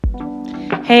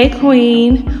Hey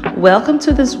Queen, welcome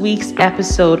to this week's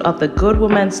episode of the Good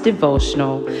Woman's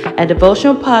Devotional, a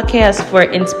devotional podcast for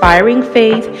inspiring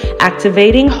faith,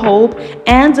 activating hope,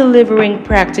 and delivering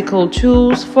practical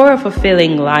tools for a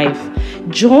fulfilling life.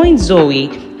 Join Zoe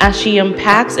as she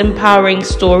unpacks empowering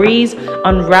stories,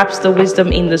 unwraps the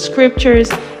wisdom in the scriptures,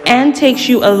 and takes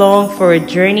you along for a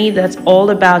journey that's all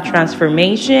about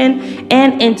transformation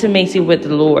and intimacy with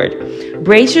the Lord.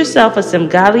 Brace yourself for some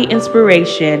godly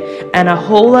inspiration and a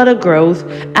whole lot of growth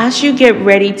as you get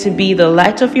ready to be the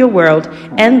light of your world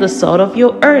and the salt of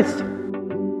your earth.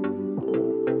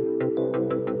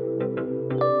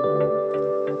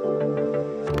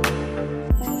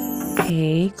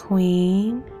 Hey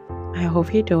Queen, I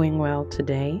hope you're doing well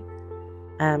today.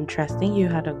 I'm trusting you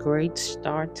had a great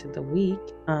start to the week.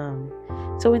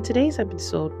 So in today's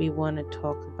episode, we want to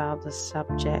talk about the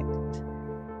subject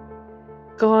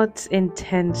God's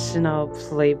intentional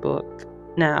playbook.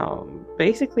 Now,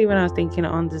 basically, when I was thinking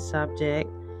on the subject,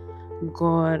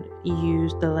 God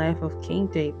used the life of King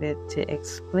David to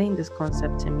explain this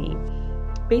concept to me.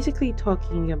 Basically,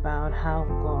 talking about how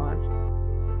God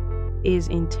is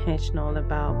intentional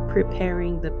about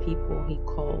preparing the people he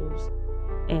calls,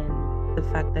 and the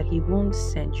fact that he won't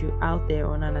send you out there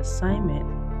on an assignment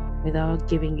without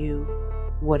giving you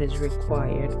what is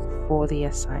required for the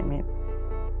assignment.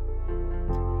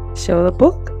 So the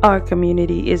book our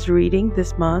community is reading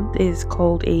this month is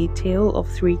called A Tale of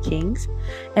Three Kings,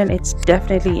 and it's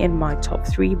definitely in my top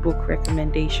 3 book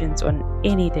recommendations on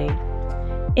any day.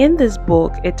 In this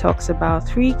book, it talks about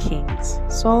 3 kings,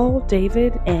 Saul,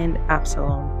 David, and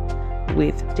Absalom,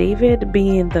 with David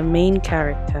being the main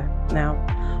character. Now,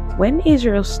 when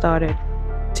Israel started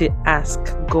to ask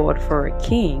God for a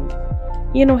king,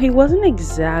 he wasn't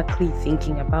exactly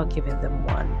thinking about giving them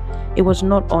one. It was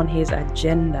not on his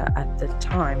agenda at the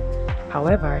time.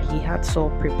 However, he had Saul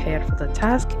prepared for the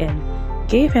task and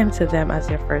gave him to them as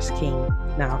their first king.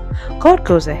 Now, God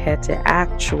goes ahead to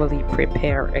actually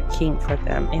prepare a king for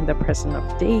them in the person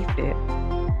of David,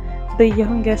 the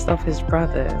youngest of his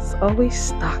brothers, always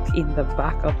stuck in the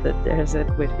back of the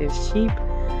desert with his sheep,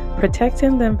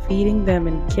 protecting them, feeding them,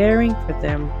 and caring for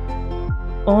them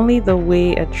only the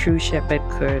way a true shepherd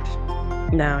could.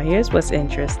 Now, here's what's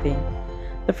interesting.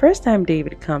 The first time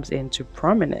David comes into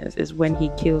prominence is when he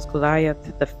kills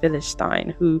Goliath the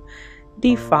Philistine, who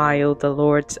defiled the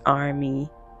Lord's army.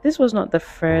 This was not the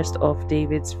first of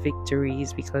David's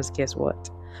victories because guess what?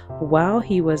 While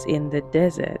he was in the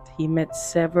desert, he met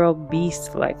several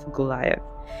beasts like Goliath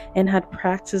and had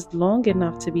practiced long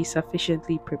enough to be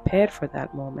sufficiently prepared for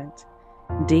that moment.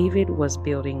 David was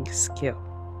building skill.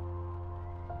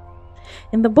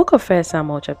 In the book of 1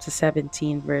 Samuel chapter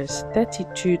 17 verse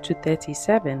 32 to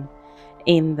 37,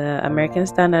 in the American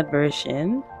Standard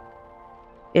Version,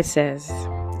 it says,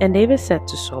 "And David said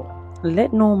to Saul,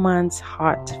 let no man's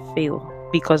heart fail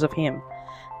because of him.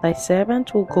 Thy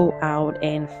servant will go out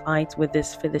and fight with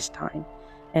this Philistine.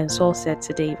 And Saul said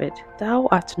to David, Thou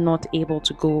art not able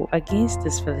to go against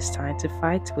this Philistine to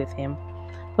fight with him,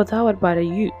 for thou art but a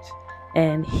youth,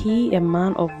 and he a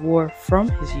man of war from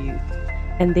his youth.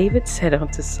 And David said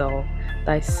unto Saul,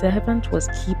 Thy servant was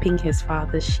keeping his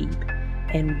father's sheep,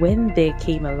 and when there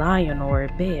came a lion or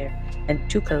a bear, and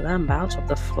took a lamb out of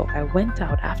the flock, I went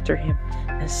out after him,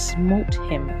 and smote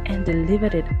him, and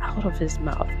delivered it out of his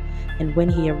mouth. And when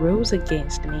he arose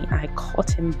against me, I caught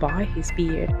him by his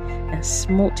beard, and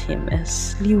smote him, and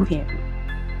slew him.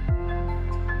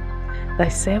 Thy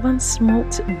servant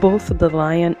smote both the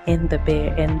lion and the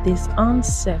bear, and this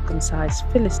uncircumcised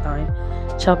Philistine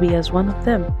shall be as one of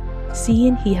them,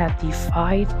 seeing he had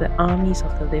defied the armies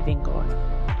of the living God.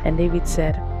 And David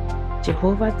said,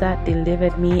 Jehovah that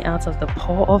delivered me out of the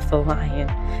paw of the lion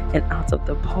and out of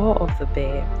the paw of the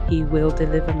bear, he will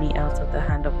deliver me out of the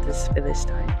hand of this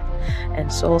Philistine.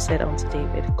 And Saul said unto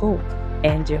David, Go,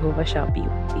 and Jehovah shall be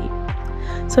with thee."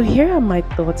 So here are my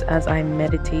thoughts as I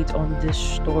meditate on this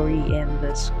story and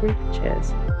the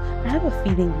scriptures. I have a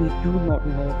feeling we do not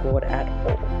know God at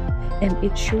all, and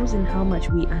it shows in how much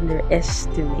we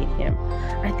underestimate him.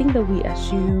 I think that we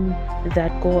assume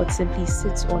that God simply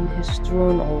sits on his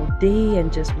throne all day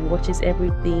and just watches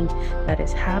everything that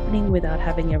is happening without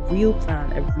having a real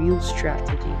plan, a real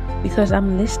strategy. Because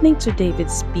I'm listening to David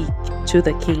speak to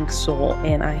the king Saul,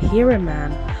 and I hear a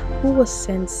man who was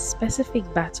sent specific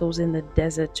battles in the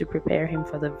desert to prepare him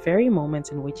for the very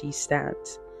moment in which he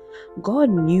stands. God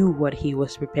knew what he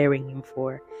was preparing him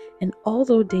for, and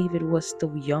although David was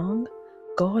still young,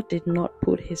 God did not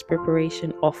put his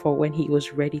preparation off for when he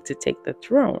was ready to take the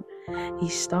throne. He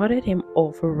started him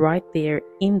off right there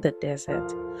in the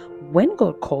desert When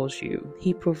God calls you,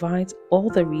 He provides all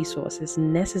the resources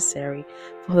necessary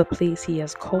for the place He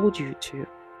has called you to.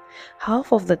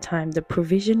 Half of the time, the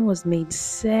provision was made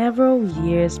several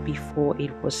years before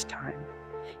it was time.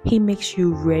 He makes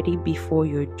you ready before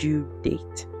your due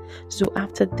date. So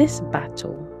after this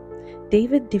battle,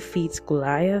 David defeats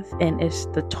Goliath and is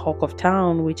the talk of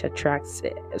town, which attracts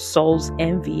Saul's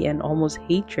envy and almost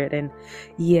hatred. And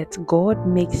yet God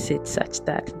makes it such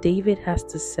that David has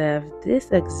to serve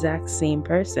this exact same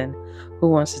person who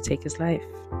wants to take his life.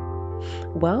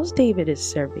 Whilst David is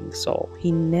serving Saul,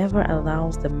 he never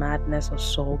allows the madness of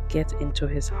Saul get into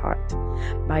his heart.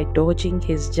 By dodging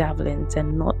his javelins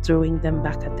and not throwing them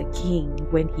back at the king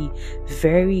when he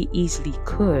very easily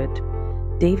could,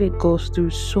 David goes through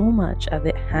so much at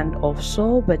the hand of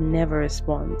Saul but never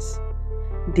responds.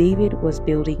 David was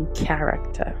building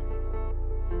character.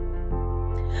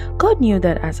 God knew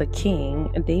that as a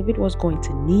king, David was going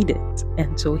to need it,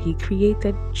 and so he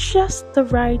created just the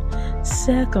right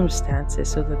circumstances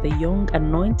so that the young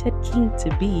anointed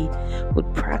king-to-be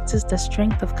would practice the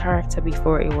strength of character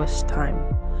before it was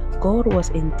time. God was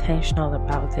intentional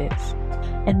about this.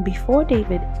 And before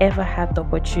David ever had the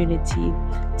opportunity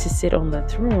to sit on the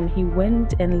throne, he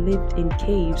went and lived in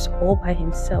caves all by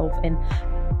himself, and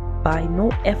by no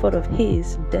effort of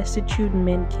his, destitute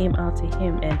men came out to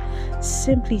him and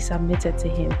simply submitted to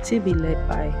him to be led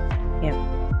by him.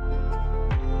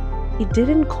 He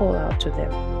didn't call out to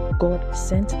them. God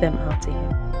sent them out to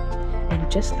him.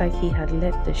 And just like he had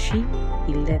led the sheep,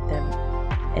 he led them.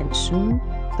 And soon,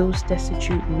 those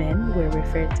destitute men were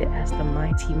referred to as the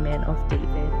mighty men of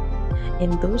David.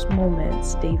 In those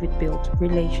moments, David built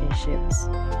relationships.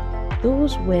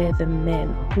 Those were the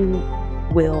men who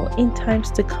will in times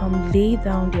to come lay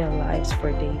down their lives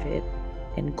for David.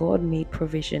 And God made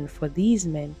provision for these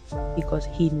men because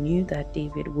he knew that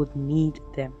David would need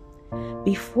them.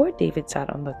 Before David sat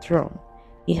on the throne,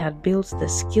 he had built the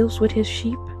skills with his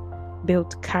sheep,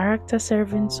 built character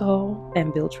serving Saul,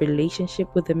 and built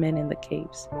relationship with the men in the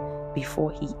caves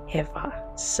before he ever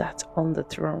sat on the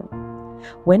throne.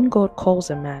 When God calls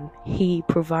a man, he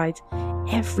provides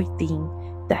everything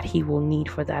that he will need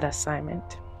for that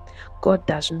assignment. God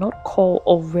does not call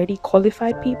already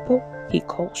qualified people. He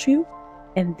calls you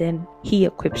and then he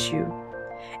equips you.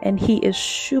 And he is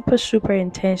super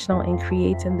intentional in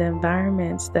creating the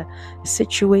environments, the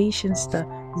situations, the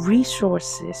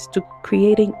resources to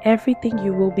creating everything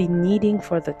you will be needing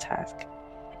for the task.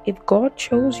 If God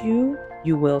chose you,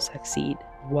 you will succeed.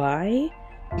 Why?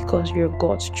 Because you're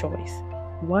God's choice.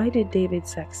 Why did David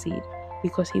succeed?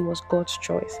 Because he was God's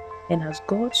choice. And as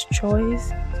God's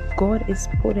choice, God is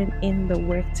putting in the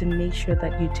work to make sure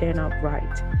that you turn out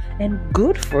right. And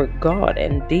good for God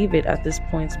and David at this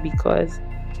point, because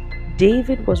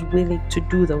David was willing to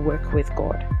do the work with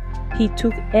God. He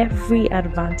took every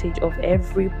advantage of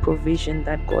every provision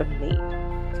that God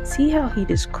made. See how he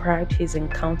described his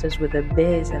encounters with the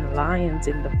bears and lions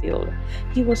in the field.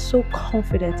 He was so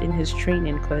confident in his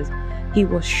training because he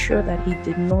was sure that he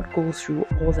did not go through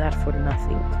all that for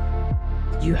nothing.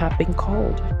 You have been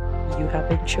called, you have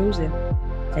been chosen,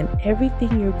 and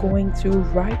everything you're going through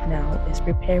right now is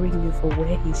preparing you for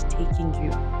where he's taking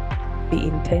you. Be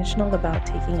intentional about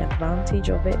taking advantage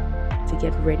of it to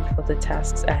get ready for the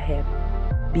tasks ahead.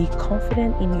 Be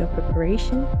confident in your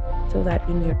preparation so that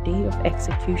in your day of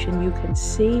execution you can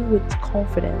say with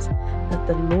confidence that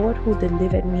the Lord who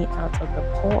delivered me out of the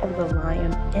paw of the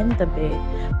lion and the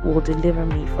bear will deliver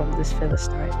me from this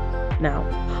Philistine. Now,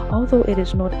 although it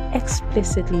is not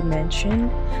explicitly mentioned,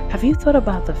 have you thought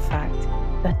about the fact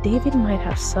that David might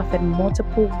have suffered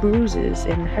multiple bruises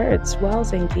and hurts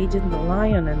whilst engaging the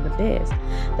lion and the bears?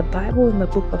 The Bible in the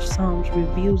book of Psalms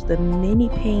reveals the many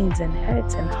pains and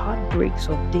hurts and heartbreaks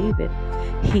of David.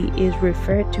 He is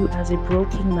referred to as a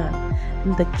broken man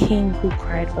and the king who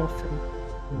cried often.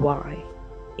 Why?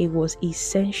 It was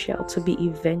essential to be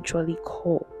eventually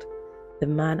called the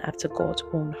man after God's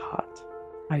own heart.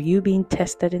 Are you being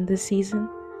tested in this season?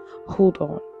 Hold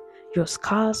on. Your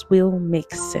scars will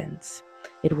make sense.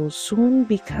 It will soon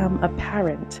become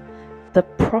apparent the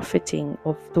profiting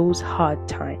of those hard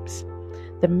times.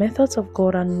 The methods of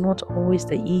God are not always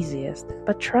the easiest,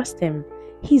 but trust Him.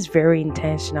 He's very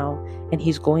intentional and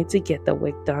He's going to get the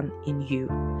work done in you.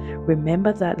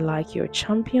 Remember that, like your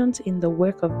champions in the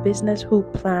work of business who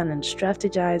plan and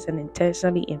strategize and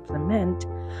intentionally implement,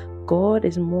 God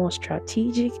is more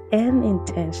strategic and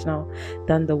intentional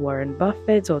than the Warret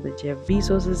Buffets or the Jeff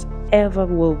Bezos ever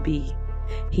will be.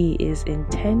 He is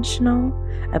intentional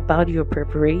about your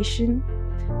preparation.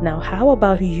 Now, how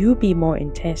about you be more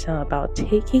intentional about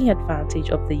taking advantage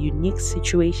of the unique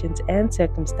situations and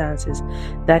circumstances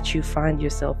that you find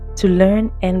yourself to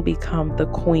learn and become the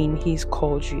queen He's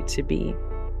called you to be?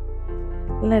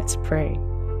 Let's pray.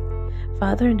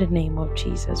 Father, in the name of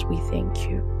Jesus, we thank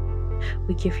you.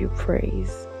 We give you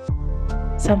praise.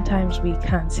 Sometimes we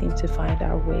can't seem to find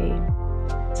our way.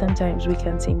 Sometimes we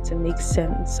can't seem to make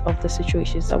sense of the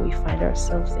situations that we find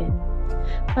ourselves in.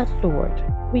 But Lord,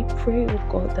 we pray, oh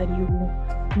God, that you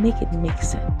will make it make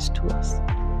sense to us.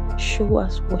 Show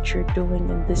us what you're doing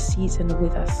in this season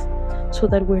with us, so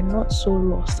that we're not so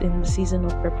lost in the season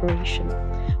of preparation.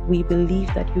 We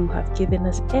believe that you have given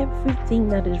us everything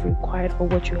that is required for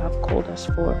what you have called us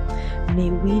for. May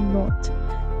we not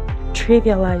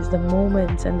trivialize the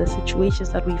moments and the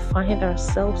situations that we find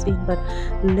ourselves in, but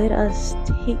let us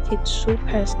take it so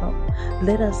personal.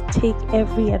 Let us take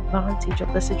every advantage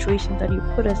of the situations that you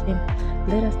put us in.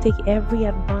 Let us take every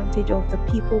advantage of the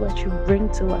people that you bring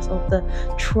to us, of the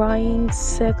trying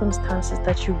circumstances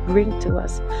that you bring to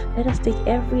us. Let us take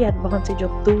every advantage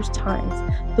of those times,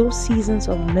 those seasons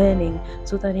of learning,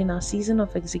 so that in our season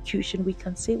of execution we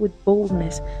can say with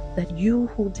boldness that you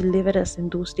who delivered us in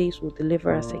those days will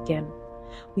deliver us again.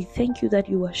 We thank you that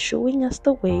you are showing us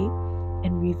the way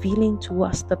and revealing to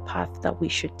us the path that we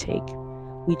should take.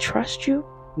 We trust you,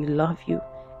 we love you,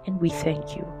 and we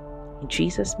thank you. In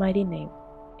Jesus' mighty name,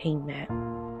 amen.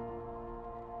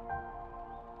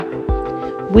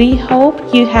 We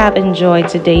hope you have enjoyed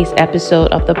today's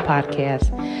episode of the podcast.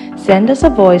 Send us a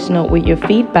voice note with your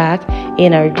feedback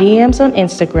in our DMs on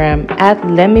Instagram at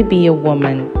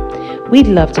LetMeBeAWoman. We'd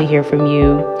love to hear from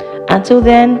you. Until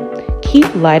then,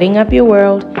 keep lighting up your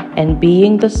world and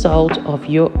being the salt of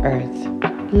your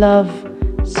earth. Love,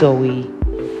 Zoe.